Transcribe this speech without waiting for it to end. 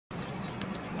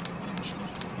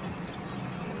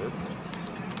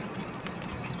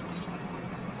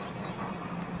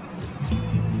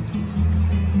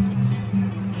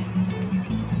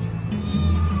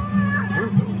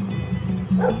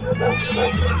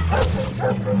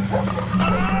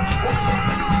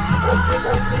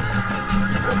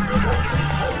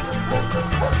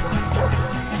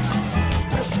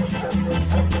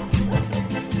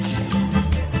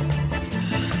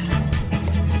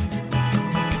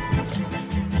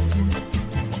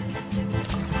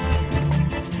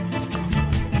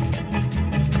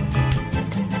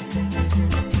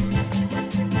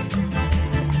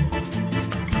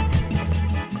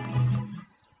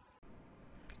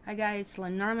Hi guys,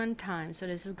 Lenormand time. So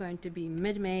this is going to be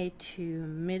mid-May to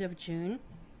mid of June.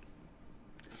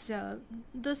 So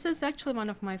this is actually one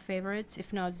of my favorites,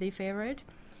 if not the favorite.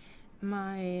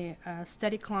 My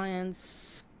steady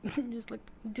clients just like,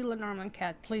 do Lenormand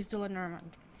cat, please do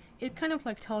Lenormand. It kind of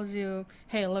like tells you,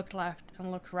 hey, look left and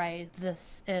look right.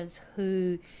 This is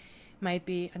who might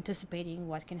be anticipating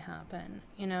what can happen.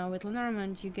 You know, with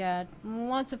Lenormand you get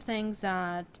lots of things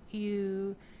that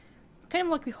you kind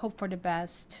of like we hope for the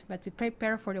best, but we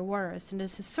prepare for the worst. And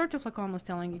this is sort of like almost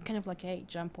telling you kind of like, hey,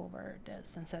 jump over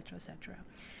this, etc., etc.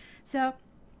 So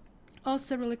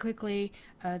also really quickly,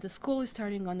 the school is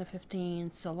starting on the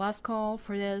 15th. So last call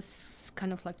for this,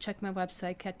 kind of like check my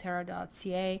website,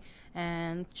 cattara.ca,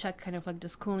 and check kind of like the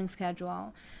schooling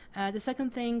schedule. The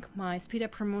second thing, my speed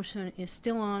up promotion is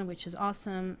still on, which is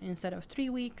awesome. Instead of 3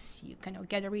 weeks, you kind of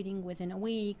get a reading within a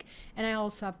week. And I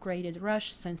also upgraded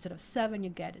Rush, so instead of 7, you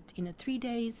get it in 3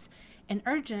 days. And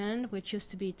Urgent, which used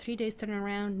to be 3 days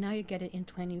turnaround, now you get it in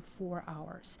 24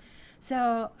 hours.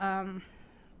 So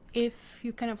if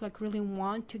you kind of like really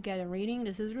want to get a reading,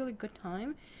 this is a really good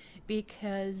time,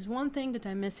 because one thing that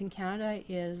I miss in Canada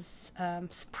is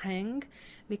spring.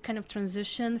 We kind of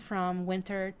transition from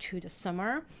winter to the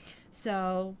summer.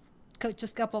 So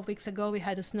just a couple of weeks ago we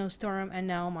had a snowstorm, and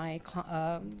now my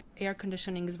air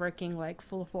conditioning is working like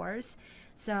full force.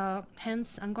 So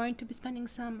hence I'm going to be spending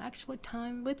some actual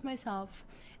time with myself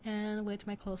and with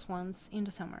my close ones in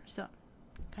the summer. So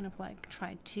kind of like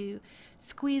try to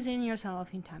squeeze in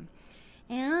yourself in time.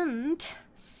 And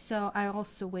so I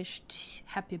also wished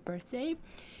happy birthday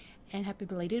and happy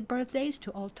belated birthdays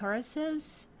to all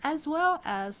Tauruses, as well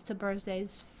as the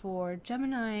birthdays for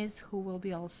Geminis, who will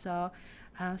be also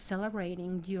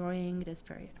celebrating during this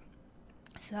period.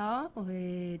 So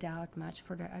without much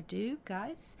further ado,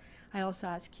 guys, I also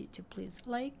ask you to please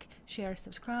like, share,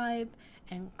 subscribe,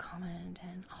 and comment,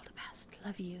 and all the best.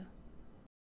 Love you.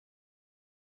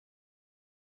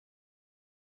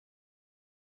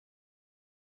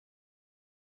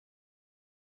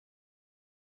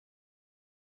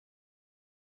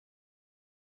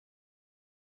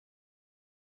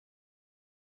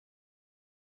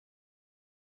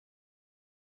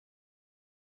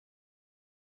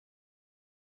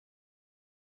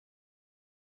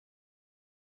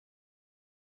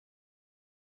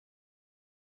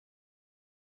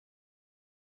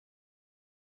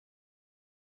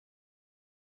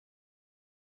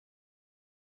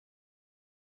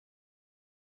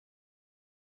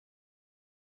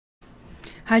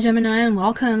 Hi Gemini, and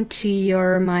welcome to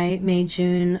your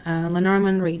May-June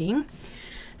Lenormand reading.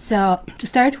 So to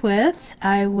start with,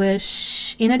 I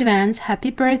wish in advance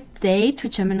happy birthday to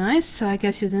Gemini. So I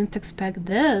guess you didn't expect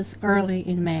this early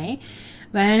in May,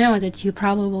 but I know that you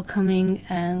probably will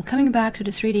coming back to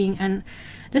this reading, and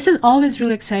this is always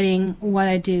really exciting what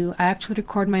I do. I actually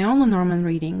record my own Lenormand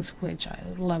readings, which I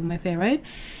love, my favorite,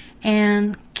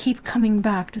 and keep coming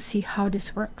back to see how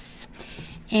this works.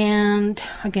 And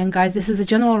again, guys, this is a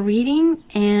general reading,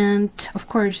 and of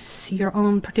course your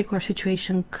own particular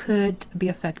situation could be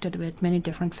affected with many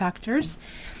different factors,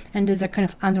 and these are kind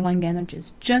of underlying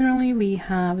energies. Generally, we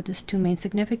have these two main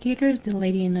significators, the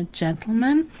lady and the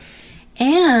gentleman,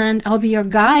 and I'll be your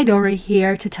guide over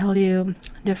here to tell you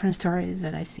different stories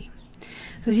that I see.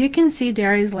 So as you can see,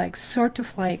 there is like sort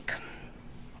of like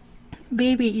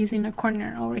baby is in the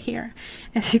corner over here.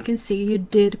 As you can see, you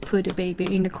did put a baby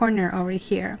in the corner over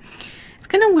here. It's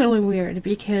kind of really weird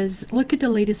because look at the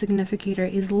lady significator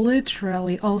is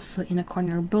literally also in a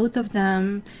corner. Both of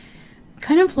them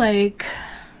kind of like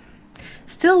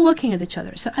still looking at each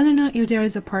other. So I don't know if there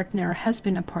is a partner, has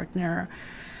been a partner,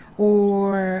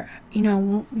 or you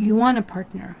know, you want a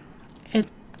partner.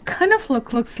 It kind of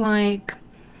looks like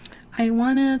I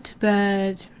want it,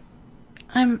 but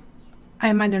I'm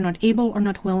either not able or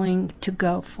not willing to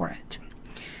go for it.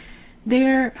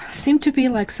 There seem to be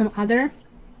like some other,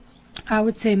 I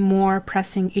would say, more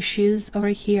pressing issues over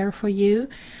here for you.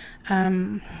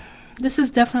 This is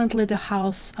definitely the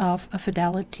house of a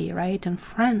fidelity, right? And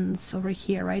friends over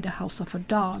here, right? The house of a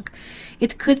dog.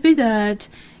 It could be that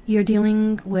you're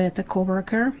dealing with a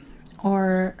coworker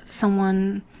or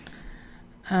someone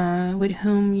with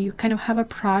whom you kind of have a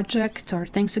project or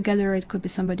things together. It could be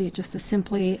somebody just as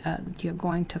simply you're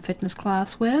going to a fitness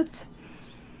class with.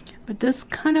 But this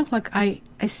kind of like I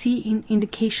see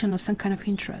indication of some kind of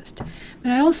interest.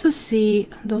 But I also see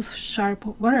those sharp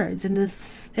words, and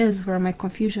this is where my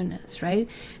confusion is, right?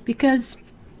 Because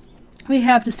we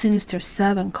have the Sinister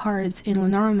 7 cards in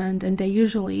Lenormand, and they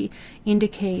usually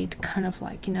indicate kind of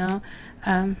like, you know,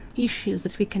 issues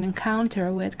that we can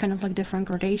encounter with kind of like different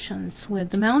gradations,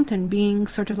 with the mountain being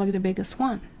sort of like the biggest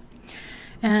one.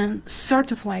 And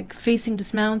sort of like facing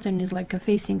this mountain is like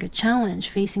facing a challenge,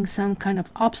 facing some kind of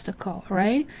obstacle,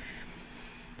 right?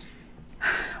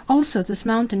 Also, this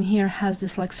mountain here has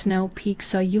this like snow peak,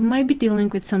 so you might be dealing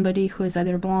with somebody who is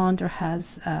either blonde or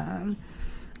has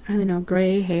I don't know,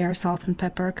 gray hair, salt and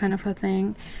pepper kind of a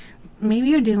thing. Maybe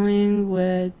you're dealing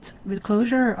with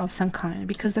closure of some kind,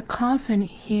 because the coffin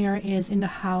here is in the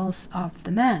house of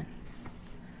the man.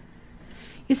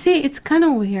 You see, it's kind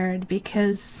of weird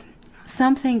because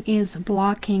something is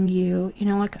blocking you, you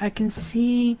know, like I can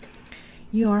see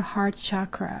your heart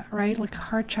chakra, right? Like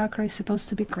heart chakra is supposed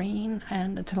to be green,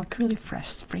 and it's like really fresh,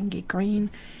 springy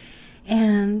green.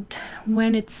 And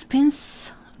when it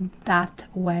spins that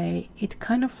way, it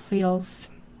kind of feels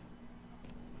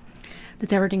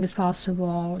that everything is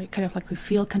possible. It kind of like we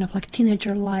feel kind of like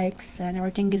teenager likes, and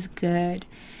everything is good.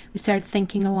 We start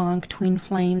thinking along twin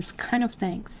flames kind of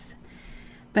things.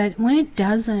 But when it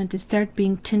doesn't, it starts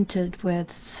being tinted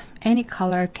with any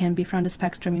color, can be from the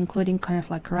spectrum, including kind of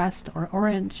like rust or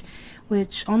orange,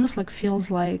 which almost like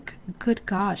feels like, good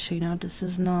gosh, you know, this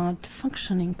is not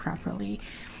functioning properly.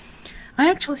 I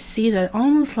actually see that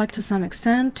almost like to some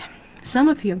extent, some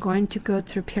of you are going to go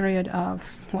through a period of,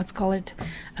 let's call it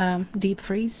deep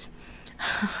freeze.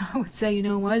 I would say, you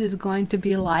know what, it's going to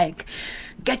be like,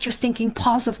 get your stinking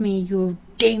paws off me, you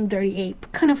damn dirty ape,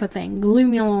 kind of a thing. Leave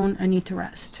me alone, I need to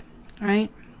rest,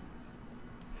 right?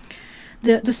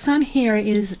 The sun here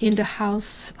is in the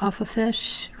house of a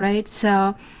fish, right?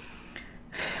 So,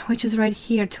 which is right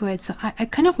here to it. So I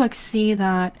kind of like see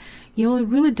that you'll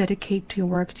really dedicate to your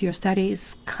work, to your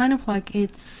studies, kind of like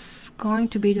it's going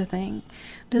to be the thing.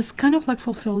 This kind of like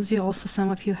fulfills you. Also, some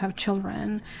of you have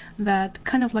children. That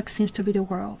kind of like seems to be the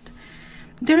world.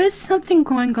 There is something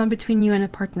going on between you and a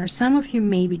partner. Some of you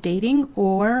may be dating,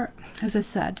 or, as I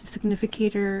said,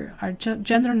 significator are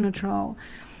gender neutral.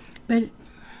 But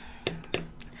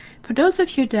for those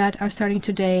of you that are starting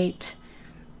to date,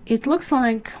 it looks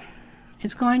like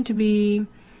it's going to be,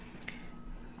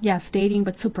 yes, dating,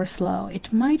 but super slow.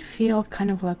 It might feel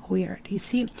kind of like weird. You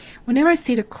see, whenever I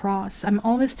see the cross, I'm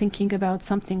always thinking about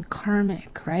something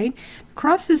karmic, right?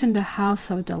 Cross is in the house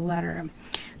of the letter.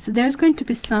 So there's going to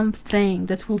be something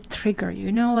that will trigger you.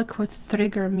 You know, like what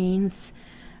trigger means,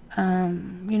 you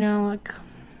know, like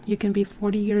you can be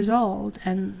 40 years old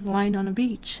and lying on a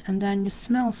beach, and then you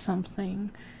smell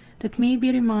something that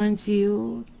maybe reminds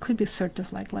you, could be sort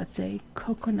of like, let's say,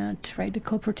 coconut, right? The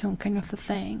Coppertone kind of a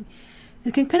thing.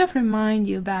 It can kind of remind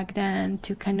you back then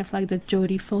to kind of like the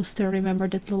Jodie Foster, remember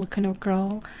that little kind of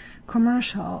girl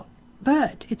commercial.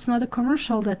 But it's not a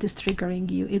commercial that is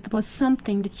triggering you. It was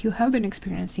something that you have been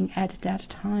experiencing at that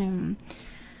time.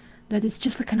 That is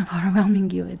just like kind of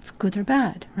overwhelming you. It's good or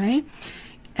bad, right?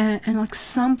 And like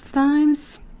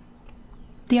sometimes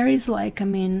there is like, I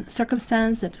mean,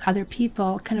 circumstance that other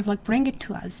people kind of like bring it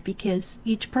to us, because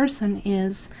each person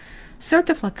is sort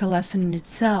of like a lesson in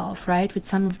itself, right? With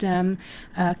some of them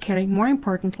carrying more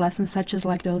important lessons, such as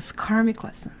like those karmic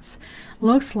lessons.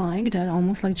 Looks like that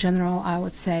almost like general, I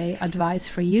would say, advice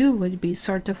for you would be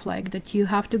sort of like that you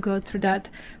have to go through that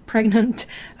pregnant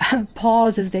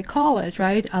pause, as they call it,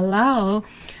 right? Allow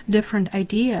different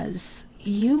ideas.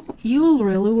 You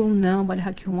really will know what the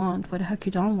heck you want, what the heck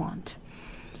you don't want.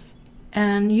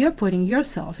 And you're putting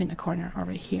yourself in a corner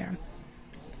over here.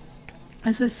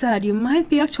 As I said, you might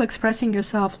be actually expressing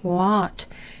yourself a lot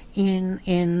in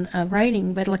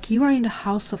writing, but like you are in the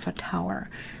house of a tower,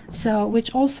 so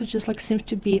which also just like seems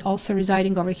to be also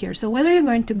residing over here. So whether you're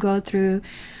going to go through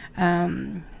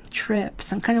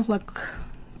trips and kind of like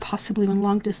possibly even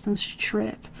long distance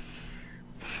trip,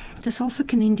 this also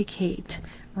can indicate,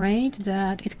 right,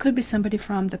 that it could be somebody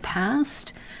from the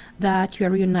past that you're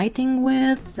reuniting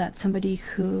with, that somebody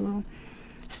who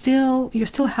you're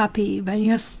still happy, but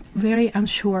you're very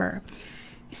unsure.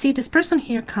 You see, this person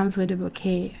here comes with a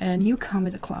bouquet, and you come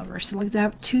with a clover. So like they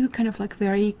have two kind of like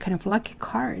very kind of lucky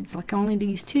cards, like only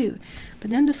these two.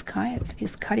 But then the sky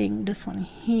is cutting this one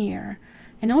here,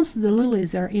 and also the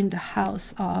lilies are in the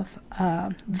house of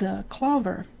the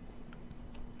clover,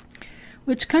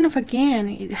 which kind of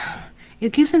again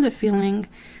it gives them the feeling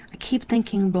I keep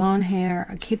thinking blonde hair.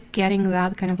 I keep getting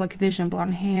that kind of like vision,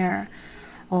 blonde hair,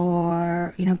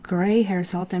 or you know, gray hair.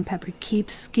 Salt and pepper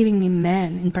keeps giving me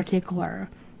men in particular,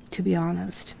 to be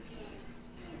honest.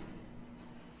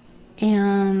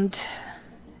 And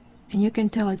you can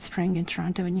tell it's spring in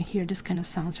Toronto when you hear this kind of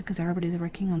sounds, because everybody's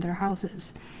working on their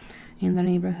houses in the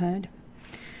neighborhood.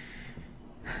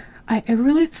 I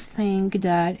really think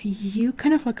that you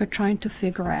kind of like are trying to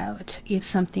figure out if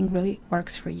something really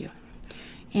works for you.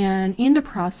 And in the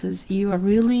process, you are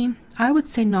really, I would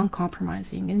say,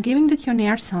 non-compromising. And given that you're an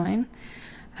air sign,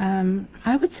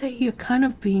 I would say you're kind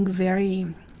of being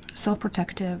very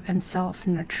self-protective and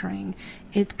self-nurturing.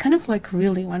 It kind of like,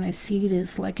 really, when I see it,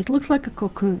 is like, it looks like a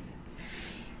cocoon.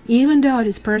 Even though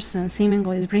this person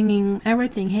seemingly is bringing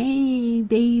everything, hey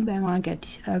babe, I want to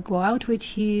get go out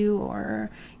with you,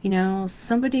 or you know,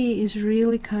 somebody is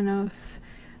really kind of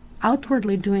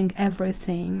outwardly doing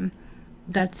everything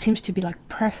that seems to be like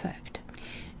perfect.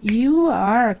 You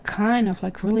are kind of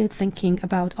like really thinking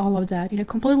about all of that in a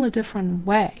completely different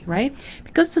way, right?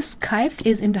 Because the scythe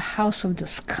is in the house of the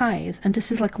scythe, and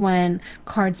this is like when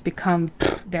cards become,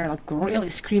 they're like really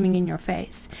screaming in your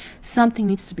face. Something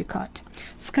needs to be cut.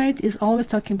 Scythe is always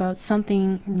talking about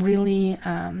something really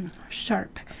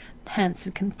sharp. Hence,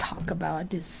 you can talk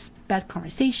about this bad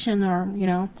conversation, or you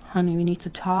know, honey, we need to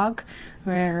talk.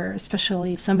 Where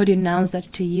especially if somebody announced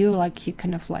that to you, like you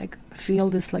kind of like feel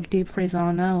this like deep freeze,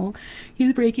 oh no,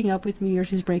 he's breaking up with me or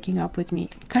she's breaking up with me,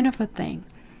 kind of a thing.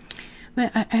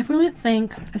 But I really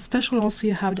think, especially also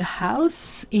you have the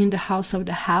house in the house of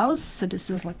the house, so this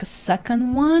is like a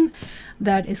second one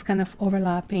that is kind of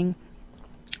overlapping.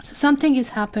 So something is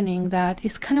happening that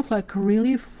is kind of like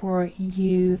really for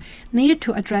you needed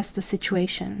to address the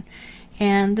situation.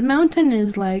 And the mountain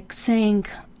is like saying,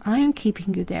 I am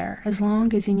keeping you there as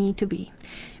long as you need to be,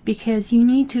 because you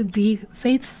need to be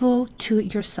faithful to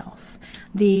yourself.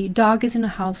 The dog is in the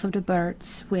house of the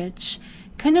birds, which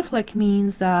kind of like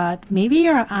means that maybe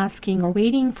you're asking or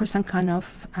waiting for some kind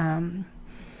of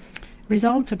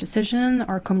results or decision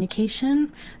or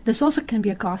communication. This also can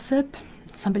be a gossip.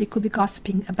 Somebody could be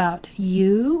gossiping about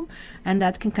you, and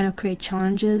that can kind of create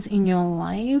challenges in your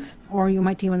life. Or you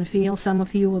might even feel, some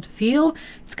of you would feel,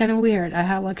 it's kind of weird, I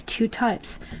have like two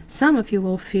types. Some of you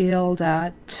will feel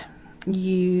that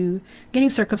you getting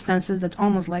circumstances that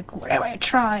almost like whatever I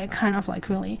try, I kind of like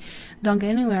really don't get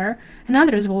anywhere. And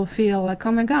others will feel like,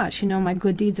 oh my gosh, you know, my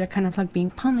good deeds are kind of like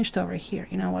being punished over here.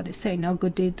 You know what they say, no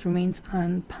good deed remains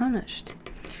unpunished.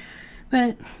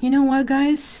 But you know what,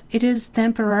 guys? It is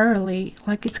temporarily,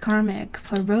 like it's karmic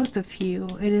for both of you.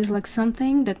 It is like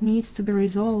something that needs to be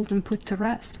resolved and put to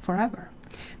rest forever,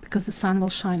 because the sun will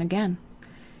shine again.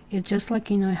 It's just like,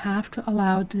 you know, have to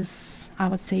allow this, I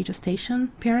would say, gestation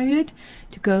period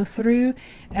to go through,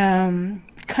 kind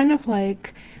of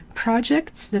like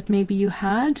projects that maybe you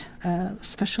had,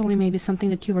 especially maybe something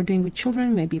that you were doing with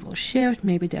children, maybe it will shift,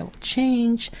 maybe they will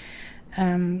change.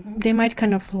 They might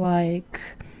kind of like,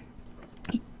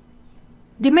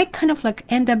 they might kind of like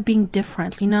end up being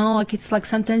different, you know, like it's like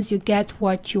sometimes you get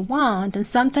what you want and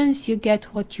sometimes you get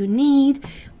what you need,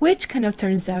 which kind of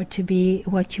turns out to be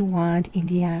what you want in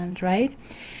the end, right?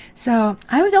 So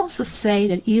I would also say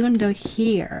that even though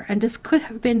here, and this could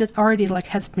have been that already like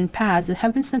has been passed, there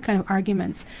have been some kind of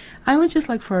arguments, I would just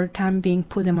like for a time being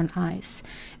put them on ice,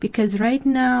 because right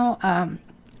now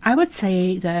I would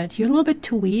say that you're a little bit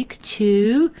too weak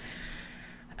to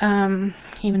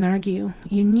even argue.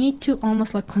 You need to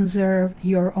almost like conserve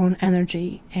your own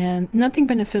energy, and nothing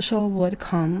beneficial would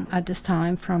come at this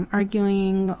time from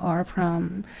arguing or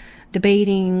from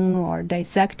debating or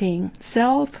dissecting.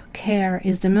 Self-care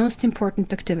is the most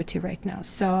important activity right now.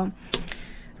 So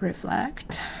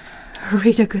reflect,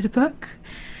 read a good book.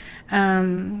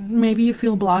 Maybe you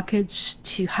feel blockage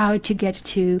to how to get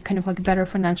to kind of like a better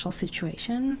financial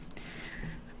situation.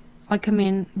 Like, I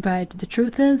mean, but the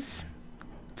truth is,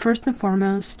 first and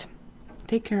foremost,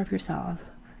 take care of yourself.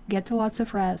 Get lots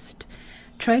of rest.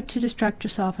 Try to distract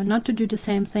yourself and not to do the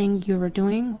same thing you were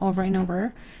doing over and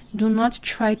over. Do not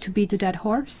try to beat the dead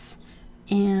horse,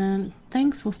 and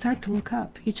things will start to look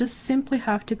up. You just simply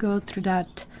have to go through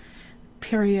that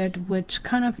period which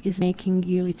kind of is making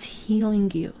you, it's healing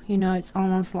you. You know, it's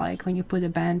almost like when you put a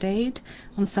band-aid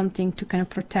on something to kind of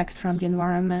protect from the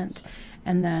environment,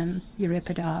 and then you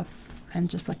rip it off and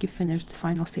just like you finish the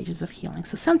final stages of healing.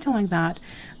 So something like that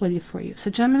will be for you. So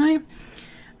Gemini,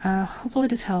 hopefully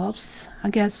this helps. I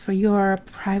guess for your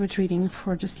private reading,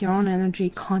 for just your own energy,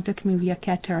 contact me via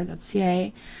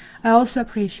cattarot.ca. I also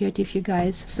appreciate if you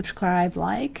guys subscribe,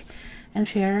 like, and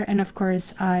share. And of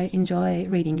course, I enjoy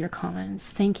reading your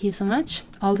comments. Thank you so much.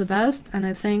 All the best. And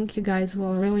I think you guys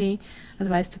will really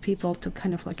advise to people to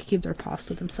kind of like keep their paws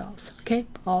to themselves. Okay?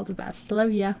 All the best.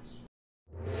 Love ya.